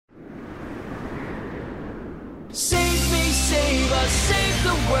Save me, save us, save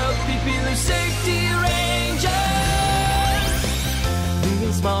the world, Pipiilu Safety Rangers. Big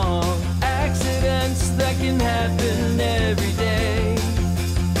and small accidents that can happen every day.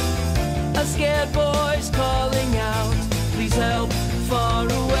 A scared boy's calling out, please help, far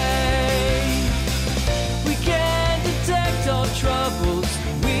away. We can detect all troubles,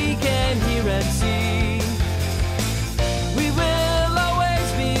 we can hear and see. We will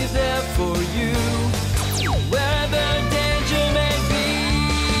always be there for you, wherever danger may be.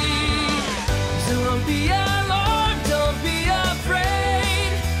 So don't be alarmed, don't be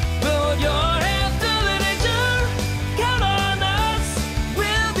afraid. Put your hand through the danger, count on us,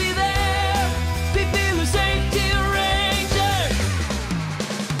 we'll be there. Pipiilu Safety Rangers.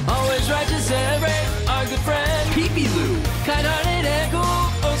 Always righteous and brave, our good friend Pipiilu. Kind-hearted and cool,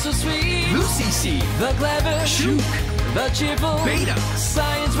 oh so sweet. Lucy, the clever Shook, the cheerful Beta,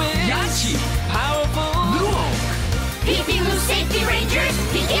 science with Yachi, powerful Luo. Pipiilu Safety Rangers,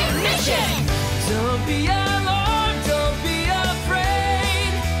 begin mission! Don't be alarmed, don't be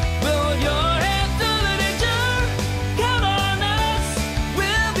afraid. Put your hand through the danger, count on us,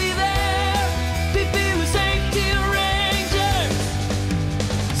 we'll be there. Pipiilu Safety Rangers.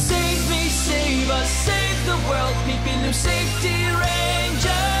 Save me, save us, save the world, Pipiilu Safety Rangers.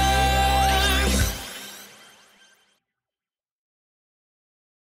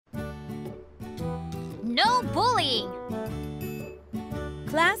 No bullying!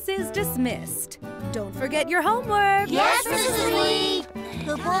 Class is dismissed. Don't forget your homework. Yes, Mrs. Lee!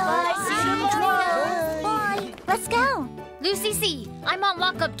 Goodbye, see you tomorrow! Bye! Let's go! Lucy C., I'm on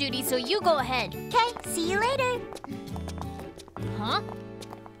lockup duty, so you go ahead. Okay, see you later. Huh?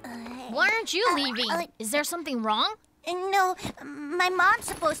 Why aren't you leaving? Is there something wrong? No, my mom's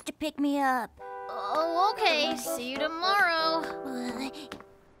supposed to pick me up. Oh, okay. See you tomorrow.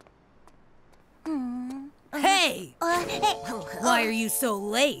 Hey! Why are you so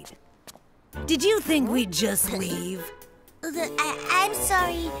late? Did you think we'd just leave? I'm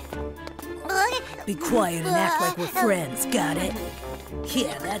sorry. Be quiet and act like we're friends, got it?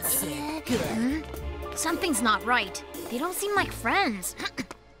 Yeah, that's it. Good. Something's not right. They don't seem like friends.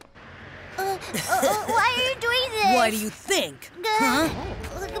 Why are you doing this? Why do you think? Huh?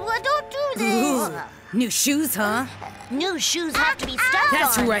 Don't do this. Ooh, new shoes, huh? New shoes have to be stepped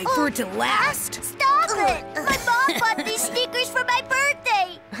That's right, for it to last. Stop it! My mom bought these sneakers for my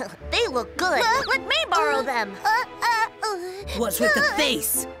birthday. They look good. Let me borrow them. What's with the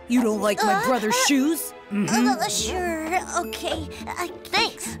face? You don't like my brother's shoes? Sure, okay.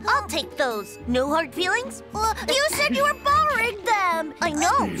 Thanks. I'll take those. No hard feelings? You said you were borrowing them. I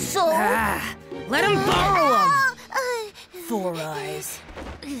know, so... Let him borrow them. Four Eyes.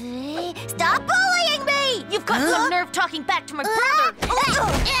 Stop bullying me! You've got some nerve talking back to my brother.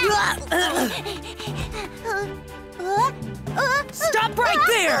 Stop right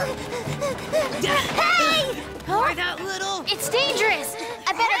there! Hey! Why that little... It's dangerous!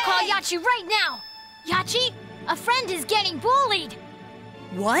 I better call Yachi right now! Yachi, a friend is getting bullied!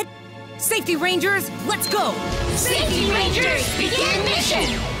 What? Safety Rangers, let's go! Safety Rangers, begin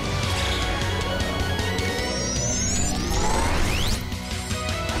mission!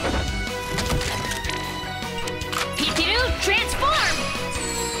 Pipiilu, transform!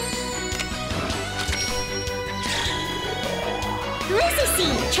 Lucy C,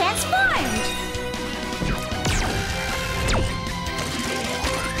 transformed!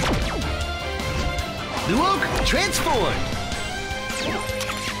 Luok, transformed!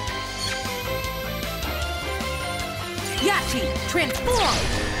 Yachi, transform!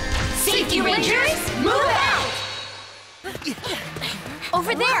 Safety Rangers, move out!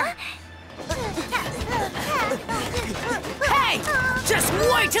 Over there! Hey! Just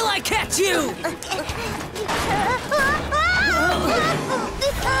wait till I catch you!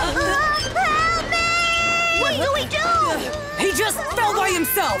 Help me! What do we do? He just fell by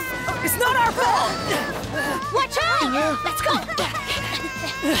himself! It's not our fault! Watch out! Let's go!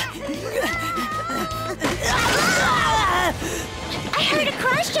 I heard a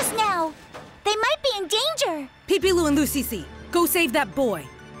crash just now. They might be in danger. Pipiilu and Lucy C, go save that boy.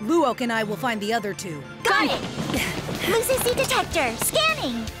 Luok and I will find the other two. Got it! Lucy C detector,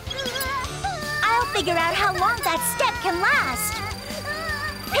 scanning. I'll figure out how long that step can last.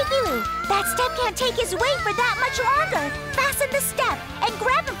 Pipiilu, that step can't take his weight for that much longer. Fasten the step and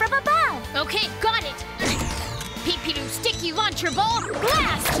grab him from above. Okay, got it! Pipiilu sticky launcher ball,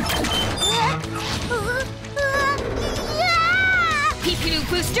 blast! Pipiilu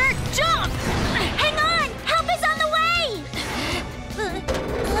booster, jump! Hang on! Help is on the way!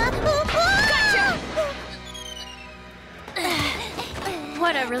 Gotcha!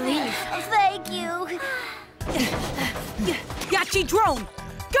 What a relief. Thank you. Yachi drone,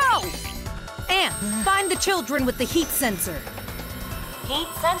 go! And find the children with the heat sensor. Heat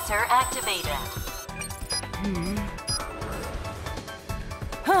sensor activated.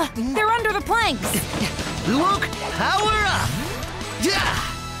 They're under the planks. Luke, power up!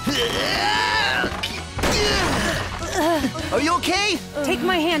 Are you okay? Take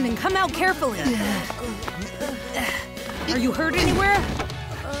my hand and come out carefully. Are you hurt anywhere?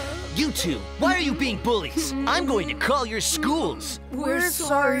 You two, why are you being bullies? I'm going to call your schools. We're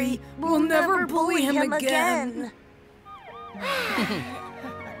sorry. We'll never bully him again.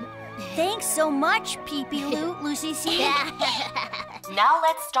 Thanks so much, Pipiilu, Lucy C. Now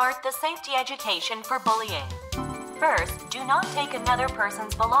let's start the safety education for bullying. First, do not take another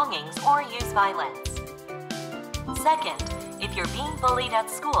person's belongings or use violence. Second, if you're being bullied at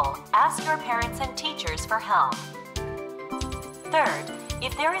school, ask your parents and teachers for help. Third,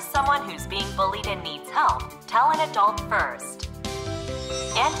 if there is someone who's being bullied and needs help, tell an adult first.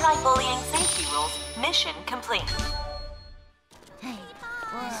 Anti-bullying safety rules, mission complete.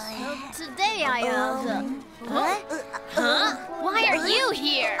 Today I Huh? Why are you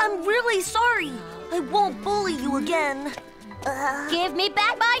here? I'm really sorry. I won't bully you again. Give me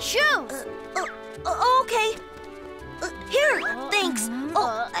back my shoes. Okay. Here, thanks.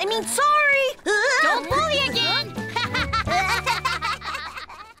 Oh, I mean, sorry. Don't bully again!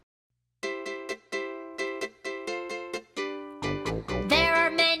 There are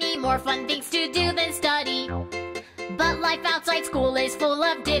many more fun things to do than study. But life outside school is full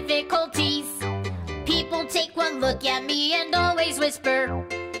of difficulties. People take one look at me and always whisper.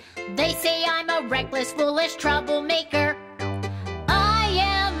 They say I'm a reckless, foolish troublemaker.